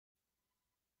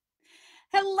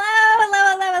Hello,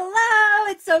 hello, hello,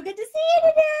 hello. It's so good to see you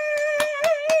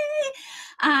today.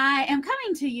 I am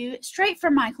coming to you straight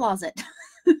from my closet.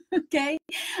 Okay.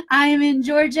 I am in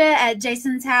Georgia at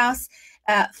Jason's house.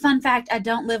 Fun fact, I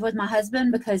don't live with my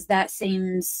husband because that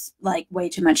seems like way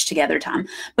too much together time.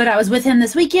 But I was with him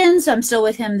this weekend, so I'm still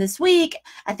with him this week.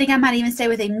 I think I might even stay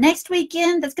with him next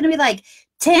weekend. That's going to be like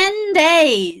 10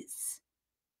 days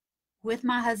with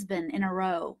my husband in a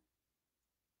row.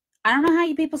 I don't know how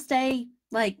you people stay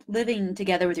like living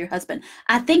together with your husband.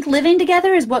 I think living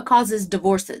together is what causes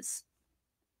divorces.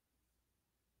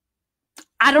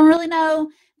 I don't really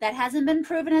know. That hasn't been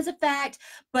proven as a fact,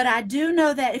 but I do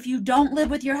know that if you don't live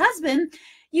with your husband,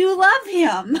 you love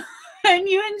him and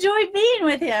you enjoy being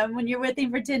with him when you're with him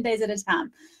for 10 days at a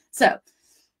time. So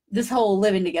this whole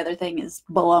living together thing is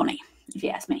baloney, if you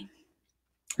ask me.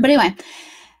 But anyway,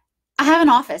 I have an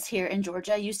office here in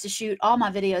Georgia. I used to shoot all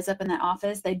my videos up in that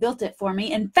office. They built it for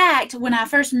me. In fact, when I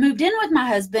first moved in with my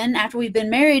husband, after we've been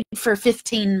married for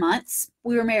 15 months,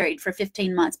 we were married for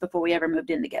 15 months before we ever moved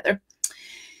in together.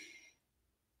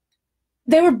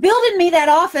 They were building me that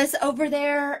office over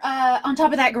there on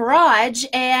top of that garage,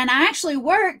 and I actually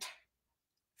worked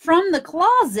from the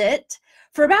closet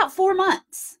for about 4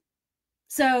 months.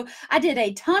 So I did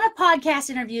a ton of podcast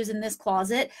interviews in this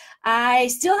closet. I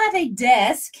still have a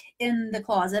desk in the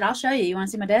closet. I'll show you. You want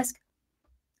to see my desk?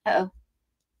 Uh-oh.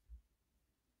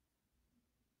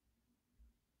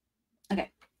 Okay.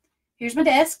 Here's my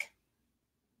desk.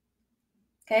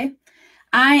 Okay.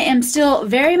 I am still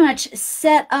very much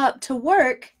set up to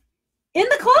work in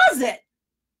the closet.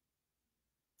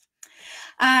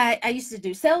 I used to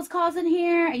do sales calls in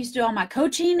here. I used to do all my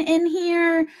coaching in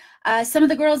here. Some of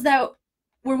the girls that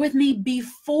were with me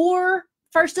before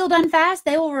First Still Done Fast,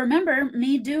 they will remember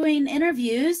me doing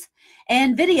interviews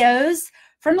and videos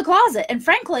from the closet. And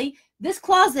frankly, this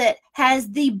closet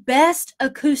has the best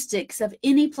acoustics of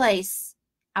any place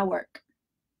I work.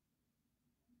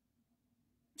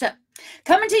 So,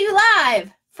 coming to you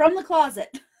live from the closet.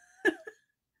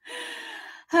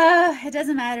 It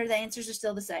doesn't matter. The answers are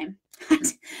still the same.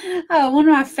 One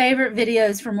of my favorite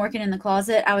videos from working in the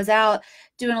closet, I was out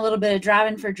doing a little bit of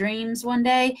driving for dreams one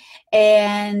day,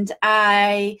 and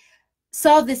I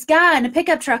saw this guy in a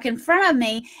pickup truck in front of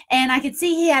me, and I could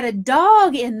see he had a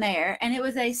dog in there, and it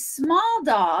was a small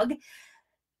dog,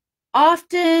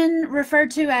 often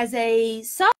referred to as a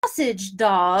sausage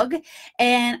dog,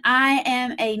 and I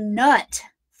am a nut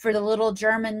for the little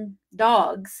German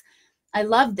dogs. I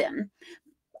love them.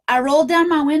 I rolled down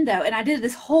my window, and I did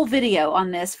this whole video on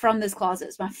this from this closet.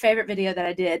 It's my favorite video that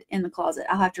I did in the closet.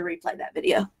 I'll have to replay that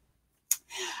video.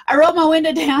 I rolled my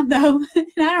window down, though,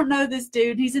 and I don't know this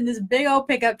dude. He's in this big old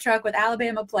pickup truck with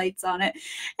Alabama plates on it,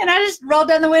 and I just rolled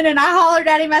down the window, and I hollered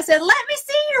at him. I said, "Let me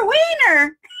see your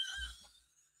wiener."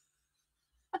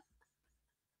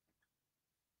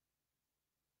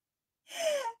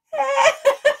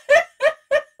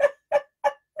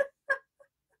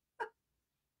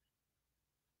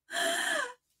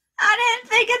 I didn't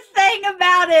think a thing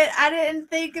about it. I didn't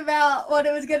think about what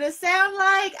it was going to sound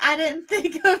like. I didn't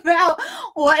think about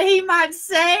what he might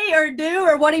say or do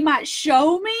or what he might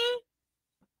show me.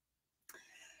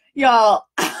 Y'all,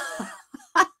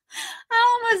 I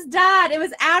almost died. It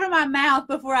was out of my mouth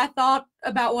before I thought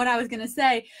about what I was going to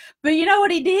say. But you know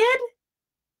what he did?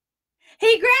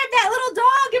 He grabbed that little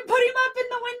dog and put him up in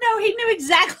the window. He knew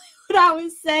exactly what I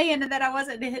was saying and that I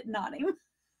wasn't hitting on him.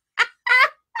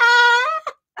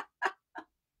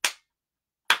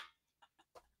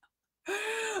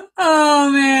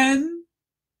 Oh, man.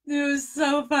 It was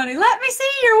so funny. Let me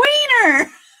see your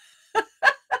wiener.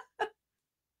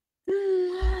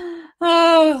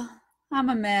 Oh, I'm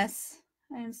a mess.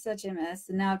 I am such a mess.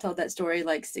 And now I've told that story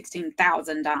like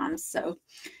 16,000 times, so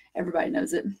everybody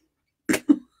knows it.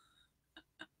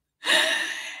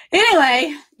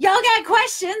 Anyway, y'all got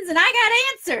questions and I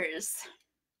got answers.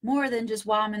 More than just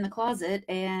why I'm in the closet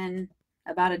and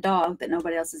about a dog that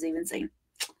nobody else has even seen.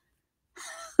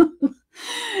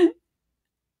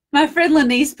 My friend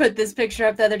Lanice put this picture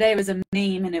up the other day. It was a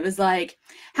meme, and it was like,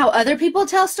 how other people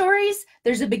tell stories,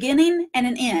 there's a beginning and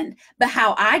an end. But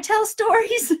how I tell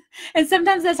stories, and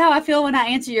sometimes that's how I feel when I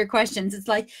answer your questions. It's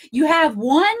like you have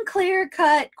one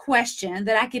clear-cut question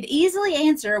that I could easily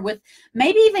answer with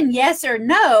maybe even yes or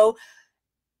no,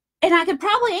 and I could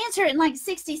probably answer it in like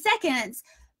 60 seconds.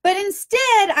 But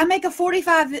instead, I make a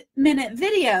 45-minute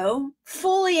video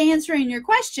fully answering your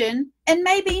question and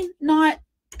maybe not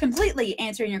completely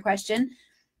answering your question,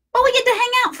 but we get to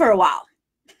hang out for a while.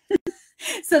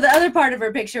 So the other part of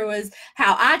her picture was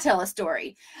how I tell a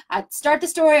story. I start the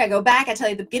story, I go back, I tell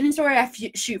you the beginning story, I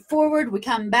shoot forward, we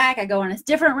come back, I go on a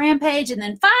different rampage, and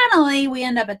then finally we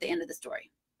end up at the end of the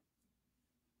story.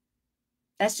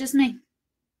 That's just me.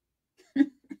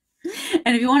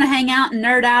 And if you want to hang out and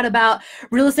nerd out about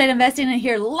real estate investing and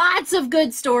hear lots of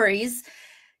good stories,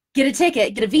 get a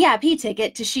ticket, get a VIP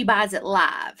ticket to She Buys It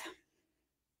Live.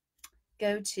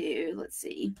 Go to, let's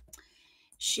see,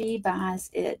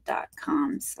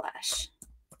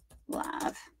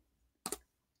 shebuysit.com/live.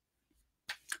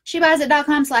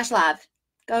 shebuysit.com/live.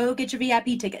 Go get your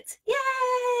VIP tickets.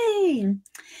 Yay!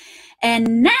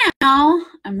 And now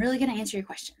I'm really going to answer your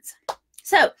questions.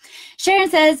 So Sharon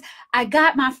says, I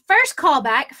got my first call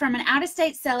back from an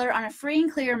out-of-state seller on a free and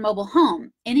clear mobile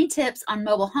home. Any tips on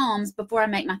mobile homes before I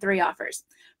make my 3 offers?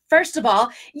 First of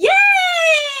all, yay!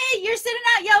 You're sending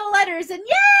out yellow letters, and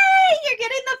yay! You're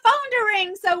getting the phone to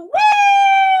ring. So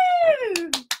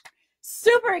woo!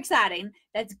 Super exciting.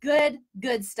 That's good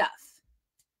stuff.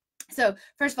 So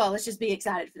first of all, let's just be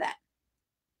excited for that.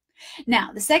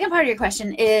 Now, the second part of your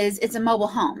question is it's a mobile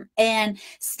home. And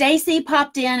Stacy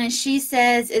popped in and she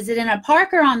says, is it in a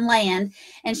park or on land?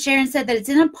 And Sharon said that it's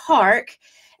in a park.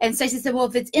 And Stacy said, well,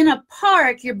 if it's in a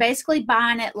park, you're basically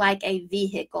buying it like a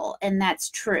vehicle. And that's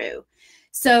true.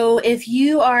 So if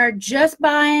you are just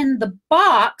buying the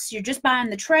box, you're just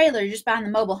buying the trailer, you're just buying the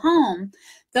mobile home,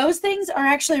 those things are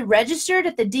actually registered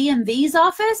at the DMV's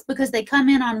office because they come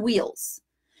in on wheels.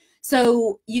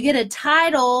 So you get a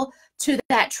title to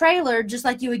that trailer just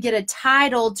like you would get a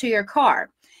title to your car.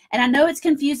 And I know it's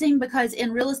confusing because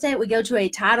in real estate we go to a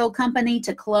title company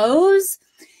to close.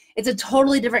 It's a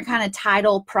totally different kind of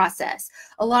title process.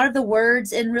 A lot of the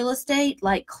words in real estate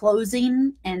like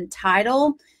closing and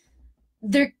title,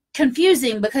 they're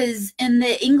confusing because in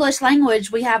the English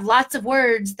language we have lots of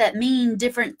words that mean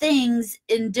different things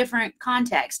in different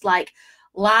contexts, like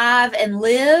live and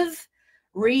live,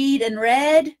 read and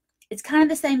read. It's kind of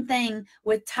the same thing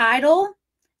with title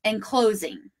and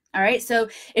closing. All right. So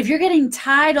if you're getting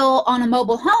title on a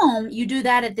mobile home, you do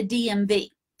that at the DMV.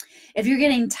 If you're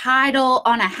getting title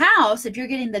on a house, if you're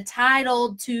getting the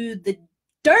title to the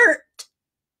dirt,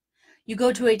 you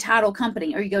go to a title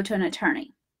company or you go to an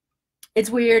attorney. It's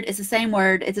weird. It's the same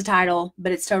word. It's a title,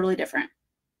 but it's totally different.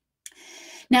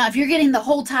 Now, if you're getting the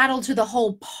whole title to the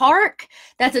whole park,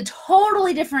 that's a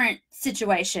totally different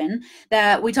situation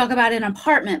that we talk about in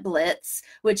Apartment Blitz,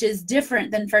 which is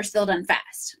different than First Deal Done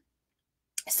Fast.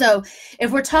 So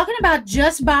if we're talking about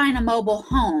just buying a mobile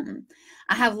home,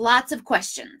 I have lots of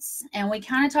questions. And we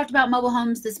kind of talked about mobile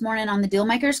homes this morning on the Deal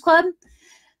Makers Club.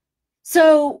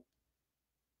 So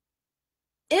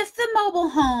if the mobile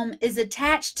home is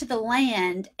attached to the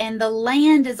land and the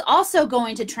land is also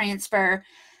going to transfer,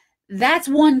 that's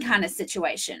one kind of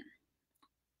situation.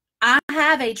 I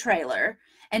have a trailer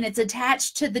and it's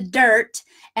attached to the dirt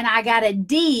and I got a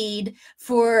deed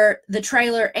for the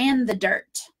trailer and the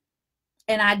dirt.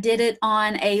 And I did it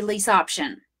on a lease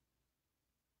option.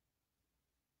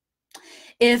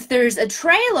 If there's a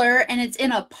trailer and it's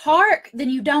in a park, then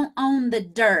you don't own the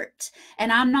dirt.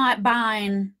 And I'm not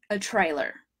buying a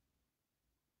trailer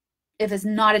if it's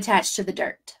not attached to the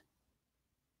dirt.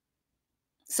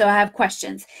 So I have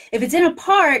questions. If it's in a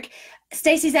park,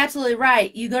 Stacy's absolutely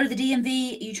right. You go to the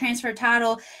DMV, you transfer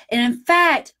title. And in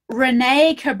fact,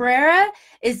 Renee Cabrera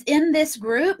is in this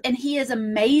group and he is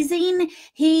amazing.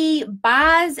 He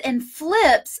buys and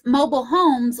flips mobile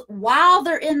homes while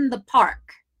they're in the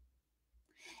park.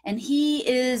 And he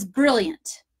is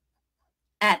brilliant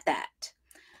at that.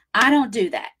 I don't do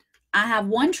that. I have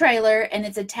one trailer and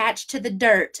it's attached to the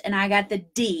dirt and I got the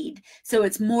deed. So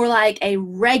it's more like a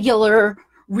regular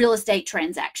real estate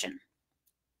transaction,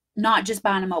 not just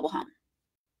buying a mobile home.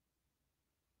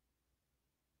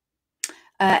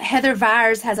 Heather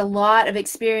Vires has a lot of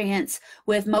experience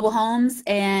with mobile homes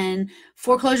and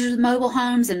foreclosures of mobile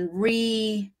homes and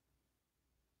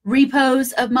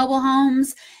repos of mobile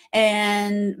homes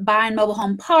and buying mobile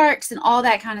home parks and all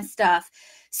that kind of stuff.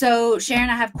 So Sharon,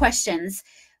 I have questions.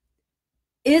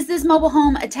 Is this mobile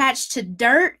home attached to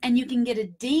dirt and you can get a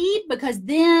deed? Because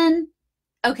then,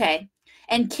 okay.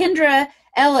 And Kendra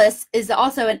Ellis is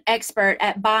also an expert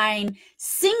at buying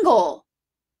single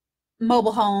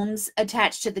mobile homes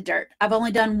attached to the dirt. I've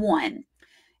only done one.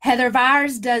 Heather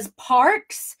Vires does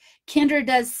parks. Kendra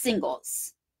does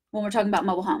singles when we're talking about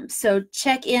mobile homes. So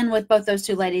check in with both those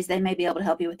two ladies. They may be able to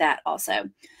help you with that also.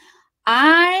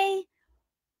 I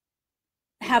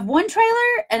have one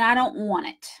trailer and I don't want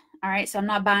it. All right, so I'm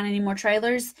not buying any more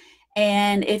trailers.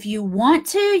 And if you want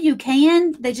to, you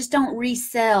can. They just don't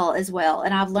resell as well.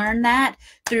 And I've learned that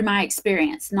through my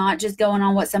experience, not just going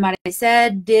on what somebody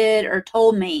said, did, or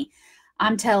told me.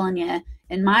 I'm telling you,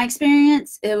 in my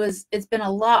experience, it's been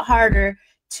a lot harder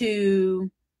to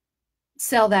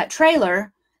sell that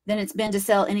trailer than it's been to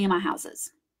sell any of my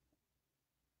houses.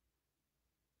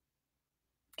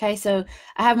 Okay, so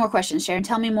I have more questions. Sharon,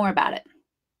 tell me more about it.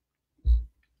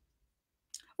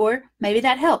 Or maybe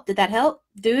that helped. Did that help?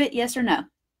 Do it, yes or no?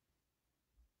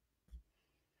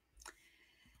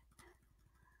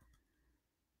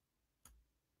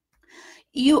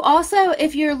 You also,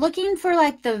 if you're looking for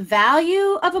like the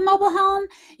value of a mobile home,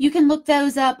 you can look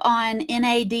those up on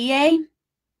NADA.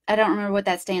 I don't remember what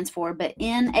that stands for, but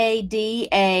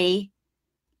NADA.com.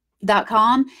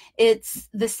 It's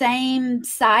the same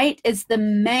site. It's the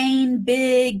main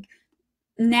big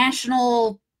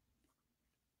national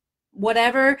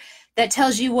whatever that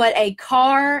tells you what a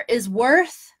car is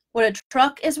worth, what a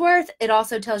truck is worth. It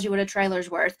also tells you what a trailer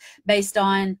is worth based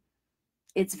on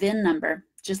its VIN number,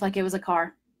 just like it was a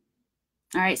car.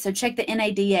 All right, so check the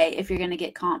NADA if you're going to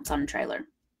get comps on a trailer.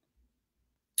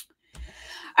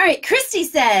 All right, Christy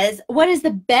says, what is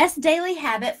the best daily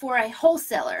habit for a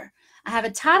wholesaler? I have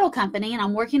a title company and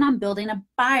I'm working on building a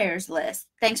buyer's list.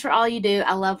 Thanks for all you do.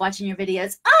 I love watching your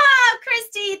videos. Oh,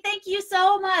 Christy, thank you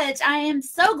so much. I am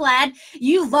so glad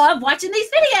you love watching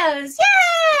these videos.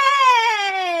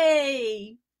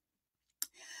 Yay!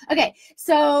 Okay,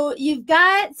 so you've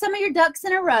got some of your ducks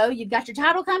in a row. You've got your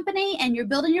title company and you're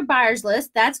building your buyer's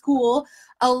list. That's cool.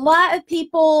 A lot of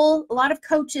people, a lot of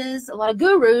coaches, a lot of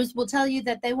gurus will tell you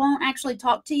that they won't actually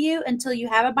talk to you until you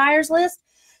have a buyer's list.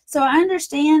 So I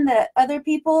understand that other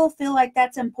people feel like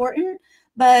that's important.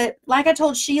 But like I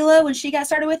told Sheila when she got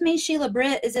started with me, Sheila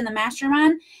Britt is in the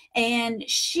mastermind and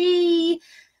she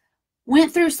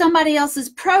went through somebody else's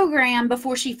program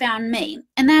before she found me.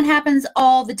 And that happens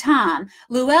all the time.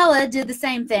 Luella did the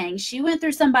same thing. She went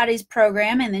through somebody's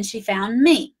program and then she found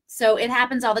me. So it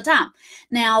happens all the time.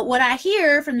 Now, what I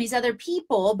hear from these other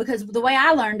people, because the way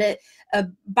I learned it, a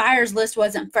buyer's list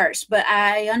wasn't first, but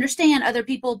I understand other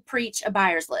people preach a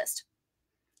buyer's list.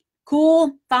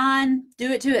 Cool, fine,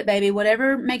 do it to it, baby,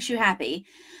 whatever makes you happy.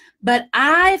 But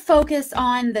I focus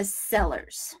on the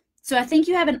sellers. So I think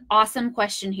you have an awesome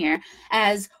question here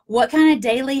as what kind of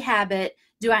daily habit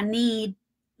do I need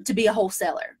to be a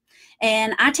wholesaler?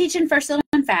 And I teach in First Build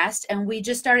and Fast, and we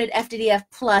just started FDDF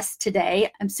Plus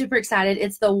today. I'm super excited.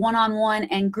 It's the one-on-one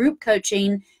and group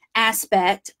coaching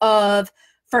aspect of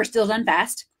First Build and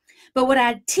Fast. But what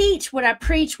I teach, what I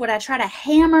preach, what I try to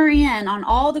hammer in on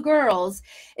all the girls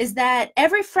is that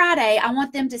every Friday I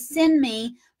want them to send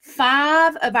me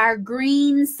 5 of our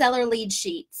green seller lead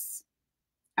sheets.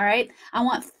 All right. I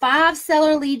want 5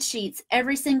 seller lead sheets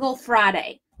every single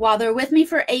Friday while they're with me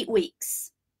for 8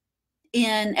 weeks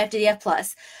in FDDF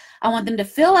Plus. I want them to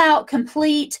fill out,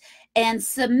 complete, and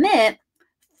submit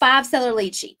 5 seller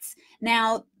lead sheets.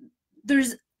 Now,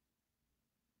 there's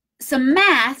some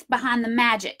math behind the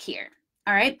magic here.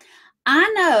 All right.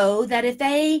 I know that if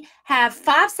they have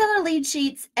 5 seller lead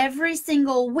sheets every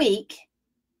single week,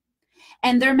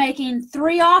 and they're making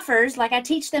 3 offers like I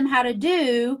teach them how to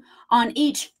do on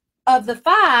each of the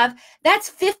 5, that's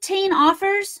 15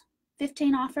 offers.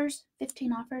 15 offers,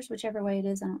 whichever way it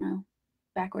is. I don't know.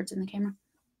 Backwards in the camera.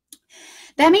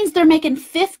 That means they're making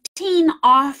 15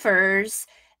 offers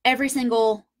every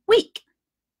single week.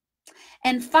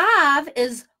 And 5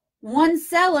 is 1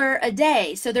 seller a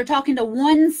day. So they're talking to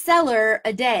 1 seller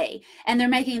a day. And they're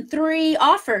making 3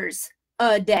 offers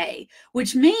a day,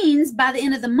 which means by the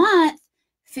end of the month,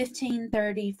 15,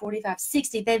 30, 45,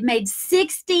 60. They've made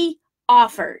 60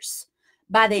 offers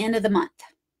by the end of the month.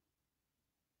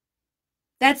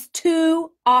 That's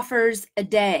 2 offers a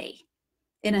day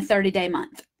in a 30-day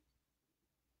month.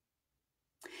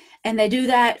 And they do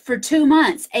that for 2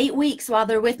 months, 8 weeks while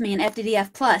they're with me in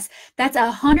FDDF Plus. That's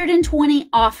 120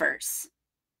 offers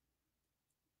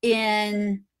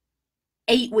in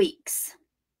 8 weeks.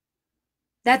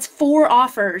 That's 4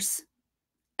 offers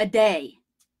a day,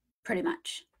 pretty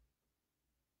much.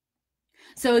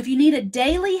 So if you need a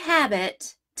daily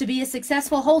habit to be a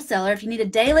successful wholesaler, if you need a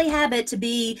daily habit to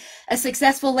be a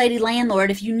successful lady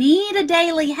landlord, if you need a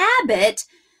daily habit,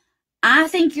 I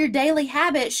think your daily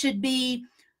habit should be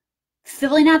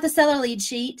filling out the seller lead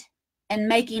sheet and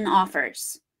making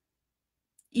offers.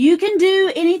 You can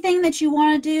do anything that you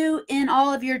want to do in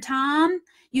all of your time.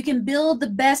 You can build the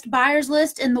best buyer's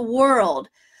list in the world.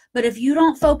 But if you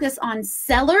don't focus on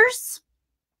sellers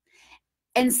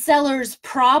and sellers'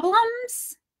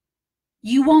 problems,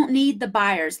 you won't need the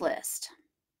buyer's list.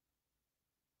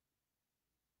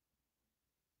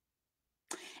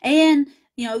 And,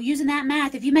 using that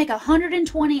math, if you make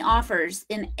 120 offers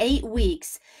in 8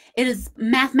 weeks, it is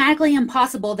mathematically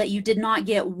impossible that you did not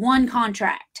get one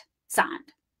contract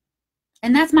signed.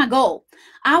 And that's my goal.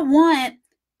 I want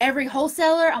every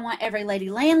wholesaler, I want every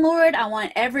lady landlord, I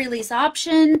want every lease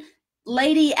option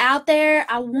lady out there.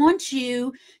 I want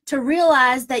you to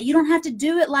realize that you don't have to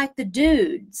do it like the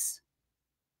dudes.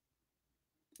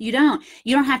 You don't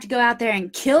have to go out there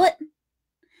and kill it.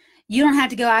 You don't have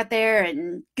to go out there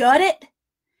and gut it.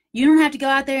 You don't have to go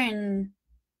out there and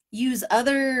use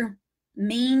other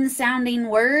mean sounding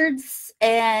words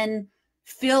and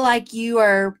feel like you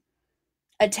are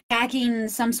attacking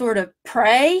some sort of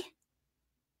prey.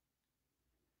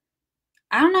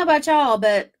 I don't know about y'all,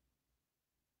 but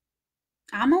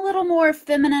I'm a little more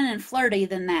feminine and flirty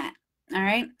than that. All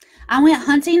right. I went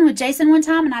hunting with Jason one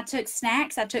time and I took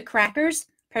snacks. I took crackers.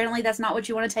 Apparently that's not what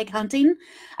you want to take hunting.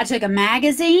 I took a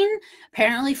magazine.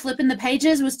 Apparently flipping the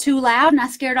pages was too loud and I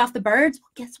scared off the birds.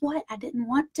 Well, guess what? I didn't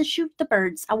want to shoot the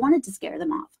birds. I wanted to scare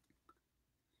them off.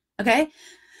 Okay.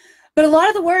 But a lot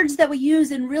of the words that we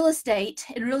use in real estate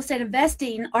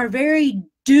investing, are very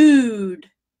dude-worthy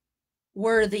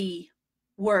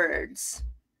words.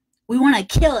 We want to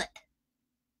kill it.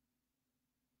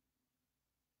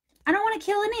 I don't want to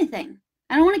kill anything.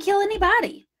 I don't want to kill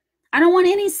anybody. I don't want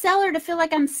any seller to feel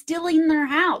like I'm stealing their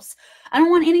house. I don't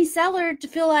want any seller to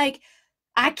feel like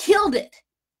I killed it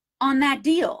on that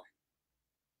deal.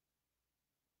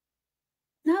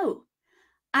 No,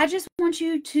 I just want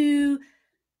you to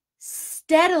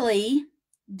steadily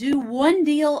do one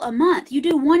deal a month. You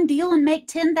do one deal and make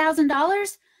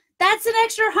 $10,000. That's an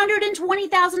extra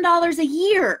 $120,000 a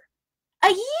year.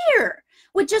 A year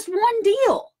with just one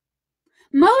deal.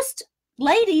 Most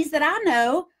ladies that I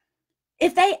know,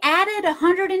 if they added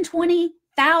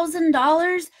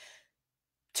 $120,000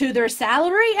 to their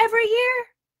salary every year,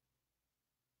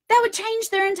 that would change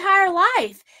their entire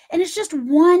life. And it's just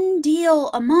one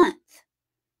deal a month.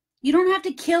 You don't have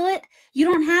to kill it. You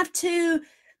don't have to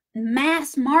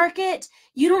mass market.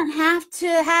 You don't have to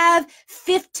have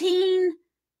 15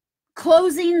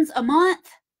 closings a month.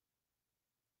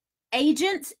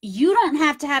 Agents, you don't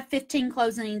have to have 15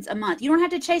 closings a month. You don't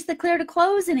have to chase the clear to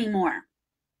close anymore.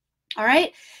 All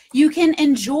right? You can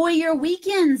enjoy your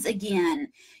weekends again.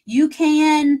 You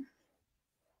can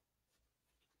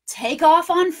take off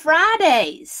on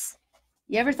Fridays.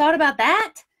 You ever thought about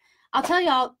that? I'll tell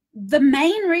y'all, the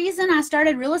main reason I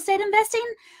started real estate investing,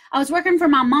 I was working for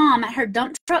my mom at her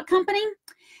dump truck company,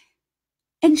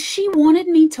 and she wanted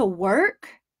me to work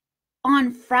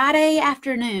on Friday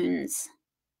afternoons.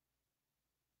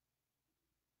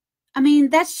 I mean,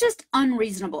 that's just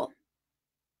unreasonable.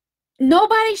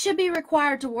 Nobody should be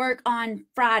required to work on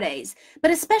Fridays,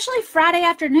 but especially Friday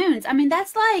afternoons. I mean,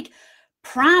 that's like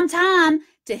prime time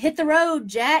to hit the road,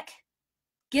 Jack.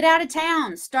 Get out of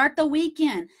town. Start the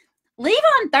weekend. Leave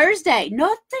on Thursday.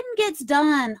 Nothing gets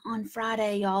done on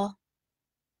Friday, y'all.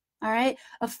 All right?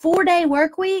 A 4-day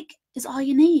work week is all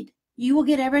you need. You will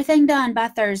get everything done by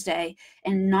Thursday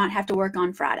and not have to work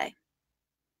on Friday.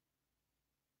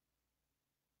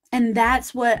 And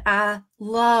that's what I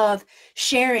love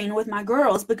sharing with my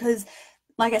girls because,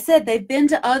 like I said, they've been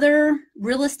to other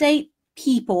real estate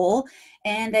people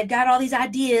and they've got all these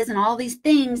ideas and all these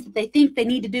things that they think they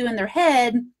need to do in their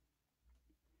head.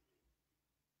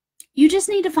 You just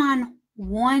need to find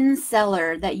one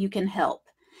seller that you can help.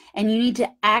 And you need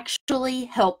to actually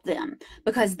help them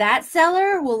because that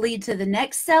seller will lead to the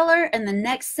next seller and the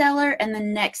next seller and the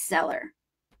next seller.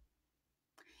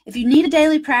 If you need a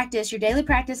daily practice, your daily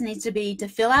practice needs to be to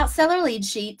fill out seller lead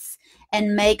sheets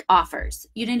and make offers.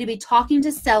 You need to be talking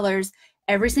to sellers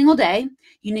every single day.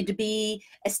 You need to be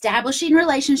establishing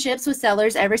relationships with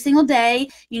sellers every single day.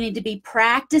 You need to be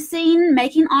practicing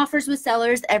making offers with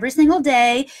sellers every single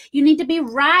day. You need to be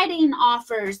writing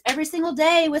offers every single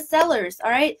day with sellers,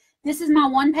 all right? This is my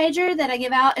one-pager that I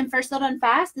give out in First Sale Done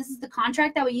Fast. This is the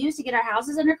contract that we use to get our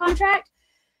houses under contract.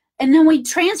 And then we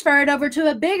transfer it over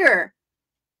to a bigger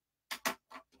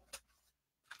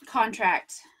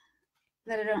contract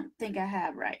that I don't think I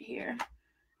have right here.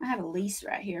 I have a lease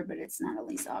right here, but it's not a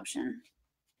lease option.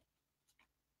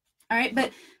 All right,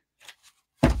 but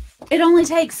it only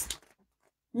takes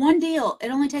one deal.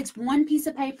 It only takes one piece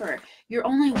of paper. You're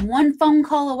only one phone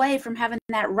call away from having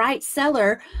that right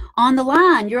seller on the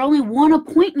line. You're only one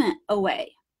appointment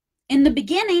away. In the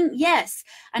beginning, yes,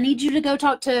 I need you to go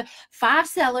talk to 5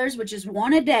 sellers, which is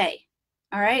one a day.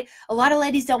 All right. A lot of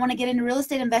ladies don't want to get into real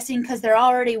estate investing because they're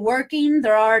already working,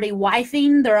 they're already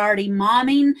wifing, they're already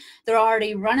momming, they're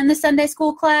already running the Sunday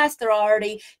school class, they're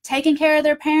already taking care of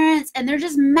their parents, and they're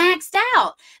just maxed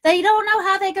out. They don't know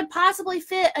how they could possibly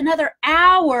fit another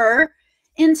hour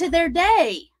into their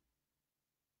day.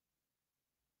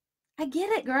 I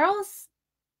get it, girls.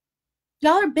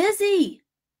 Y'all are busy.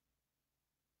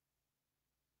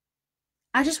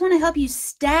 I just want to help you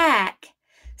stack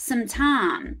some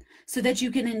time so that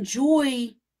you can enjoy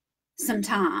some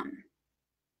time.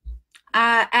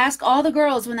 I ask all the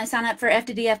girls when they sign up for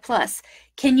FTDF Plus,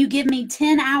 can you give me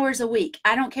 10 hours a week?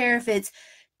 I don't care if it's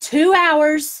 2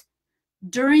 hours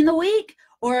during the week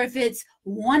or if it's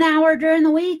 1 hour during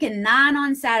the week and 9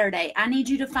 on Saturday. I need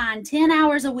you to find 10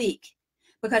 hours a week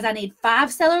because I need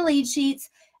 5 seller lead sheets.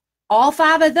 All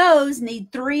 5 of those need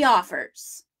 3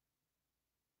 offers.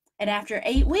 And after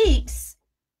 8 weeks,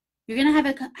 you're going to have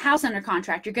a house under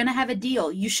contract. You're going to have a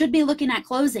deal. You should be looking at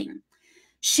closing.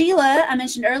 Sheila, I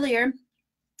mentioned earlier,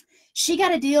 she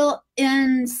got a deal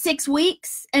in 6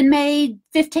 weeks and made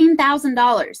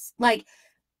 $15,000. Like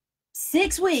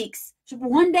 6 weeks.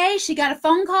 One day she got a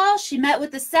phone call. She met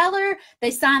with the seller.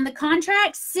 They signed the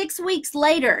contract. 6 weeks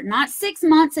later, not 6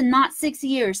 months and not 6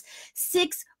 years.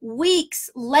 6 weeks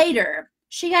later,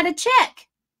 she got a check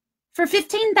for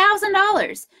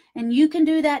 $15,000. And you can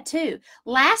do that too.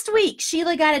 Last week,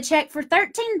 Sheila got a check for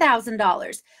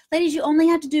 $13,000. Ladies, you only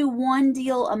have to do 1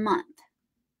 deal a month.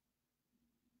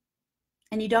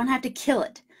 And you don't have to kill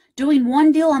it. Doing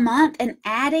 1 deal a month and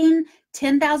adding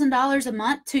 $10,000 a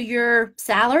month to your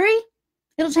salary,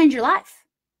 it'll change your life.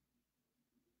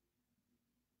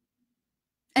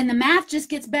 And the math just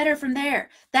gets better from there.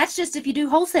 That's just if you do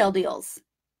wholesale deals.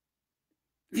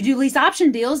 If you do lease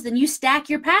option deals, then you stack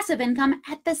your passive income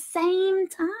at the same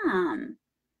time.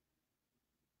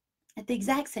 At the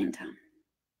exact same time.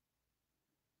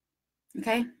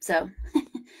 Okay, so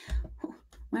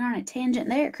went on a tangent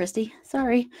there, Christy.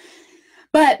 Sorry.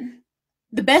 But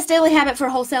the best daily habit for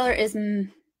a wholesaler is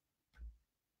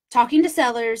talking to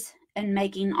sellers and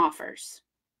making offers.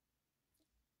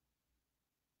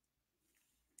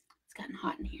 It's gotten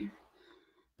hot in here.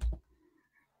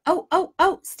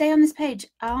 Oh, stay on this page.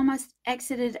 I almost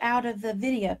exited out of the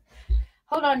video.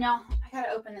 Hold on, y'all. I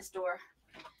gotta open this door.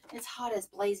 It's hot as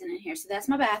blazing in here. So that's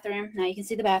my bathroom. Now you can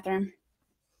see the bathroom.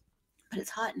 But it's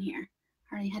hot in here.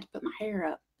 I already had to put my hair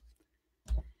up.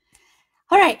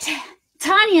 All right.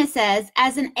 Tanya says,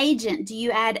 as an agent, do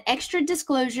you add extra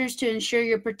disclosures to ensure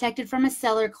you're protected from a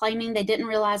seller claiming they didn't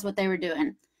realize what they were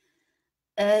doing?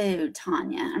 Oh,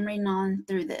 Tanya, I'm reading on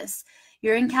through this.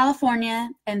 You're in California,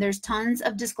 and there's tons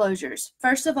of disclosures.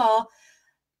 First of all,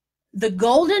 the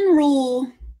golden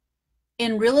rule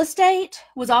in real estate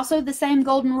was also the same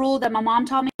golden rule that my mom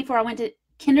taught me before I went to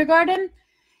kindergarten,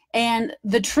 and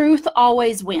the truth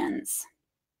always wins.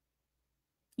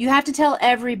 You have to tell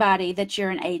everybody that you're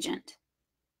an agent.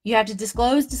 You have to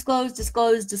disclose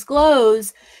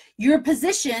your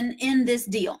position in this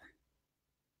deal.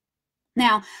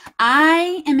 Now,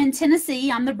 I am in Tennessee.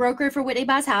 I'm the broker for Whitney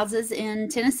Buys Houses in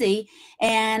Tennessee,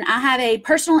 and I have a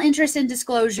personal interest in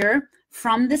disclosure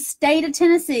from the state of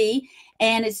Tennessee,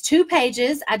 and it's 2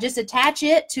 pages. I just attach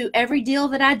it to every deal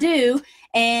that I do,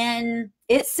 and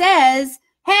it says,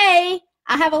 hey,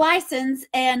 I have a license,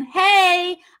 and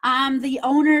hey, I'm the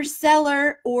owner,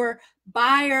 seller, or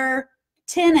buyer,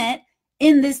 tenant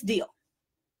in this deal.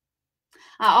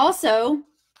 I also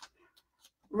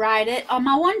write it on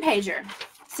my 1-pager.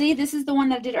 See, this is the one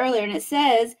that I did earlier, and it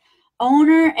says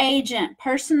owner agent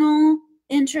personal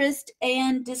interest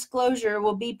and disclosure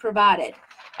will be provided.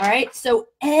 All right, so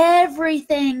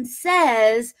everything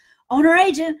says owner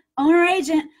agent, alert,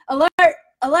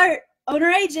 alert, owner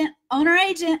agent,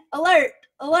 alert,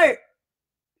 alert.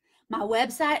 My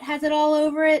website has it all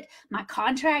over it. My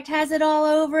contract has it all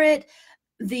over it.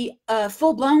 The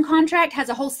full-blown contract has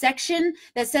a whole section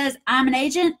that says I'm an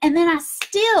agent, and then I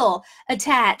still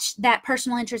attach that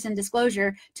personal interest and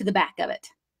disclosure to the back of it.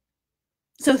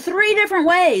 So 3 different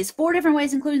ways, 4 different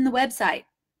ways, including the website.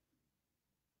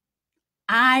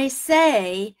 I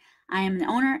say I am an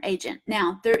owner agent.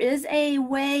 Now, there is a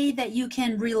way that you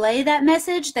can relay that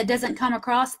message that doesn't come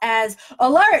across as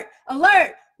alert,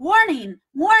 alert, warning,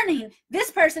 warning, this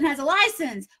person has a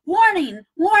license, warning,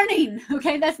 warning.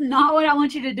 Okay, that's not what I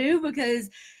want you to do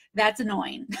because that's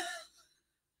annoying.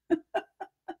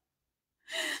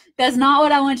 That's not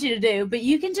what I want you to do. But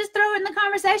you can just throw it in the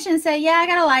conversation and say, yeah, I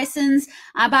got a license.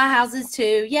 I buy houses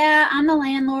too. Yeah, I'm the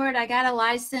landlord. I got a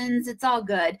license. It's all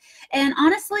good. And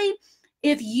honestly,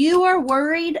 if you are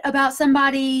worried about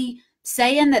somebody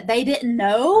saying that they didn't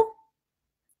know,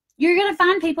 you're going to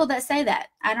find people that say that.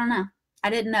 I don't know. I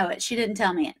didn't know it. She didn't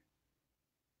tell me it.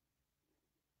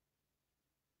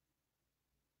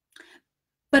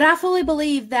 But I fully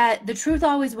believe that the truth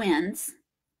always wins,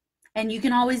 and you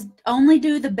can always only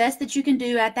do the best that you can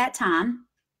do at that time.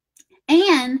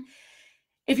 And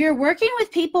if you're working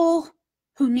with people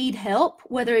who need help,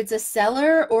 whether it's a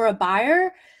seller or a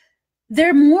buyer,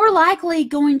 they're more likely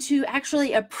going to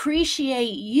actually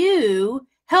appreciate you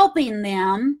helping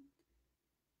them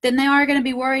than they are going to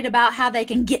be worried about how they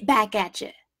can get back at you.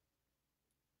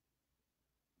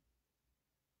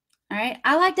 All right.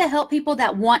 I like to help people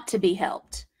that want to be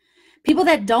helped. People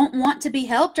that don't want to be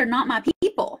helped are not my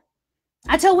people.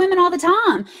 I tell women all the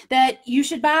time that you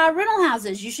should buy rental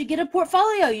houses, you should get a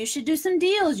portfolio, you should do some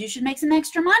deals, you should make some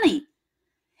extra money.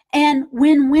 And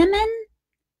when women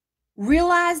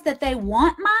realize that they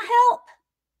want my help,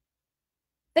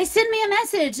 they send me a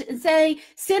message and say,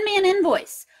 send me an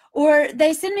invoice. Or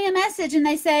they send me a message and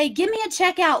they say, give me a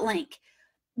checkout link.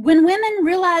 When women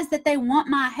realize that they want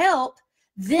my help,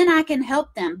 then I can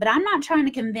help them. But I'm not trying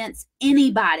to convince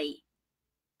anybody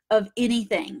of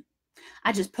anything.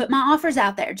 I just put my offers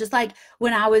out there. Just like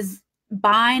when I was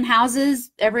buying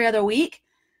houses every other week,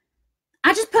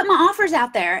 I just put my offers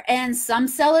out there, and some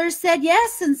sellers said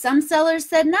yes and some sellers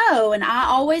said no. And I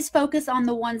always focus on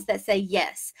the ones that say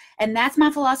yes. And that's my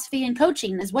philosophy in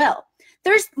coaching as well.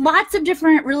 There's lots of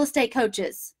different real estate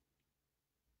coaches.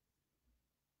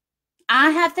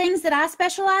 I have things that I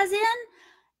specialize in.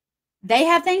 They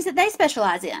have things that they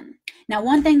specialize in. Now,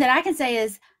 one thing that I can say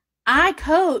is I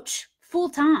coach full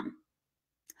time.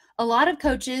 A lot of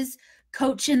coaches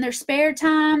coach in their spare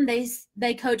time.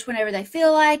 They coach whenever they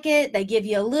feel like it. They give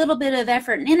you a little bit of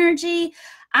effort and energy.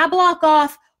 I block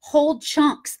off whole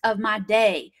chunks of my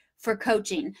day for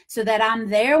coaching so that I'm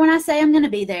there when I say I'm going to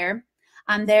be there.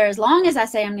 I'm there as long as I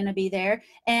say I'm going to be there.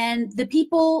 And the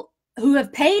people who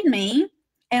have paid me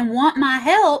and want my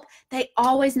help, they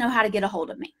always know how to get a hold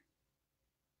of me.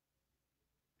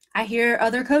 I hear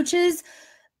other coaches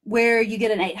where you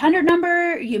get an 800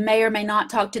 number, you may or may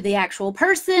not talk to the actual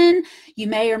person, you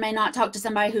may or may not talk to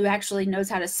somebody who actually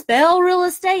knows how to spell real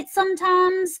estate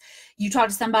sometimes, you talk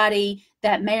to somebody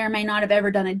that may or may not have ever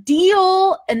done a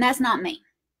deal, and that's not me.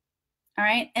 All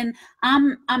right, and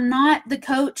I'm not the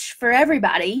coach for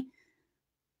everybody,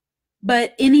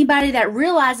 but anybody that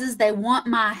realizes they want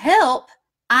my help,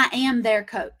 I am their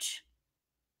coach.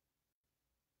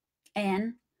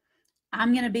 And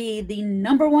I'm going to be the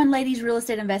 #1 ladies real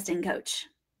estate investing coach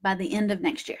by the end of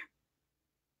next year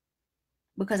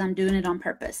because I'm doing it on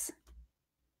purpose.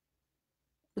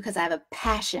 Because I have a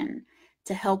passion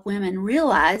to help women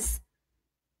realize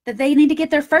that they need to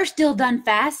get their first deal done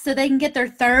fast so they can get their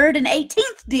 3rd and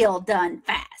 18th deal done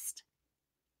fast.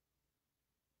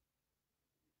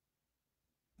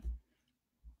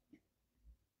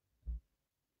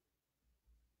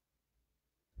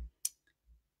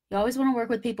 You always want to work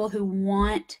with people who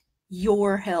want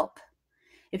your help.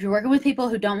 If you're working with people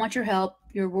who don't want your help,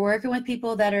 you're working with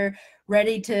people that are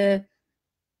ready to,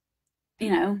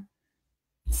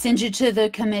 send you to the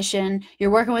commission, you're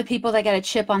working with people that got a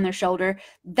chip on their shoulder,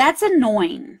 that's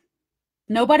annoying.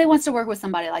 Nobody wants to work with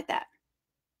somebody like that.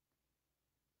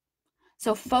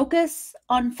 So focus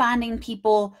on finding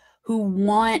people who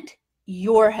want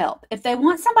your help. If they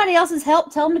want somebody else's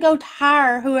help, tell them to go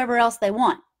hire whoever else they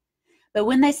want. But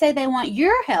when they say they want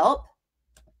your help,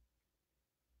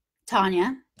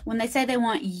 Tanya, when they say they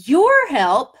want your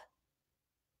help,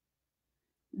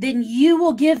 then you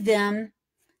will give them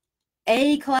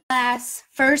A-class,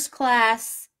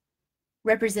 first-class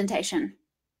representation.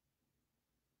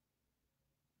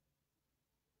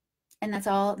 And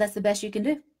that's the best you can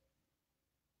do.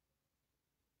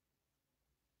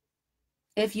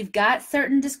 If you've got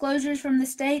certain disclosures from the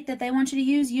state that they want you to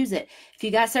use it. If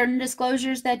you got certain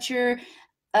disclosures that your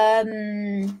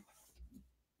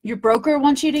broker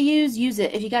wants you to use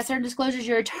it. If you got certain disclosures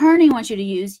your attorney wants you to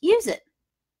use it.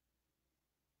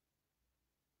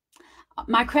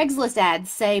 My Craigslist ads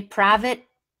say private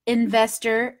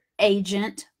investor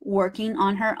agent working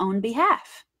on her own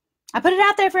behalf. I put it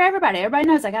out there for everybody. Everybody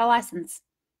knows I got a license,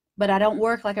 but I don't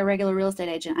work like a regular real estate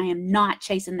agent. I am not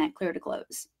chasing that clear to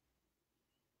close.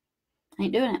 I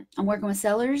ain't doing it. I'm working with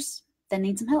sellers that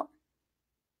need some help.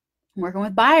 I'm working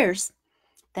with buyers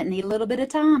that need a little bit of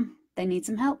time. They need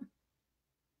some help.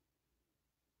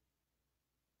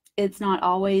 It's not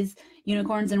always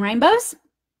unicorns and rainbows,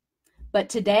 but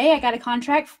today I got a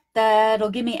contract that'll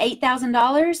give me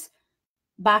 $8,000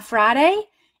 by Friday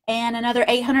and another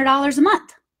 $800 a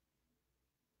month.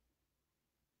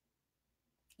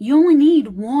 You only need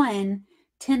one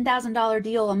 $10,000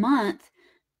 deal a month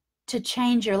to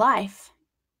change your life.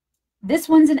 This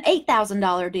one's an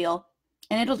 $8,000 deal.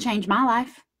 and it'll change my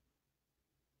life.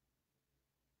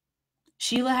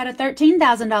 Sheila had a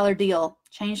 $13,000 deal,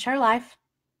 changed her life,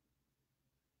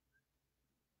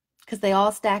 because they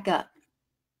all stack up.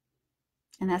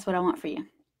 And that's what I want for you.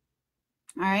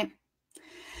 All right.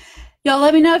 Y'all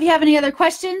let me know if you have any other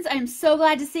questions. I'm so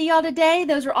glad to see y'all today.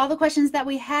 Those are all the questions that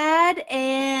we had.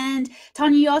 And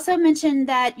Tanya, you also mentioned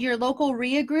that your local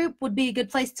RIA group would be a good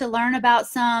place to learn about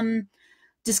some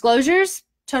disclosures.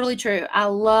 Totally true. I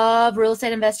love real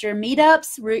estate investor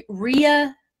meetups,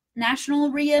 RIA,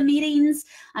 national RIA meetings.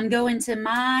 I'm going to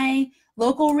my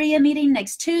local RIA meeting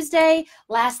next Tuesday.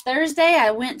 Last Thursday,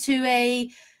 I went to a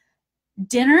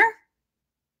dinner,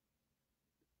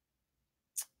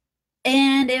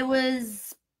 and it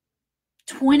was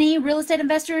 20 real estate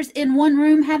investors in one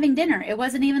room having dinner. It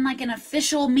wasn't even like an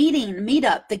official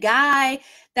meetup. The guy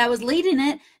that was leading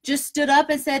it just stood up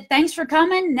and said, thanks for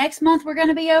coming. Next month, we're going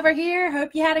to be over here. Hope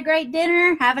you had a great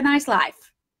dinner. Have a nice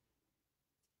life.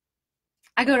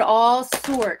 I go to all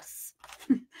sorts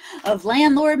of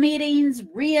landlord meetings,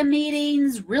 RIA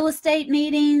meetings, real estate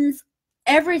meetings,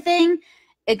 everything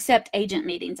except agent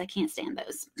meetings. I can't stand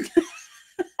those.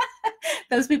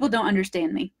 Those people don't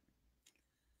understand me.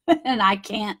 And I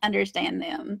can't understand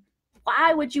them.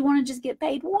 Why would you want to just get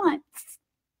paid once?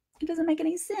 It doesn't make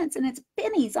any sense, and it's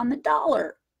pennies on the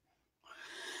dollar.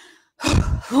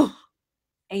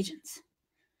 Agents,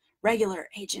 regular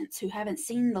agents who haven't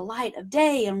seen the light of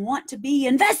day and want to be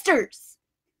investors.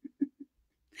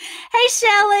 Hey,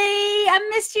 Shelly, I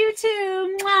missed you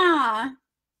too. Mwah.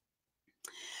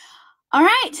 All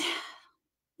right.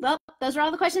 Well, those are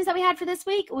all the questions that we had for this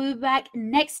week. We'll be back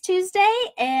next Tuesday,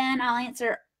 and I'll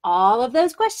answer all of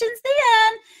those questions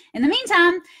then. In the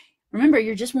meantime, remember,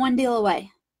 you're just one deal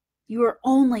away. You are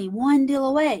only one deal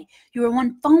away. You are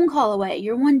one phone call away.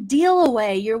 You're one deal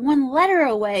away. You're one letter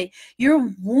away. You're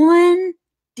one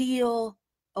deal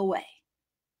away.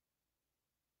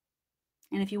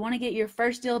 And if you want to get your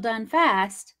first deal done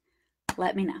fast,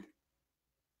 let me know.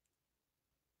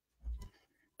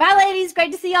 Bye, ladies.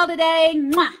 Great to see y'all today.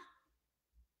 Mwah.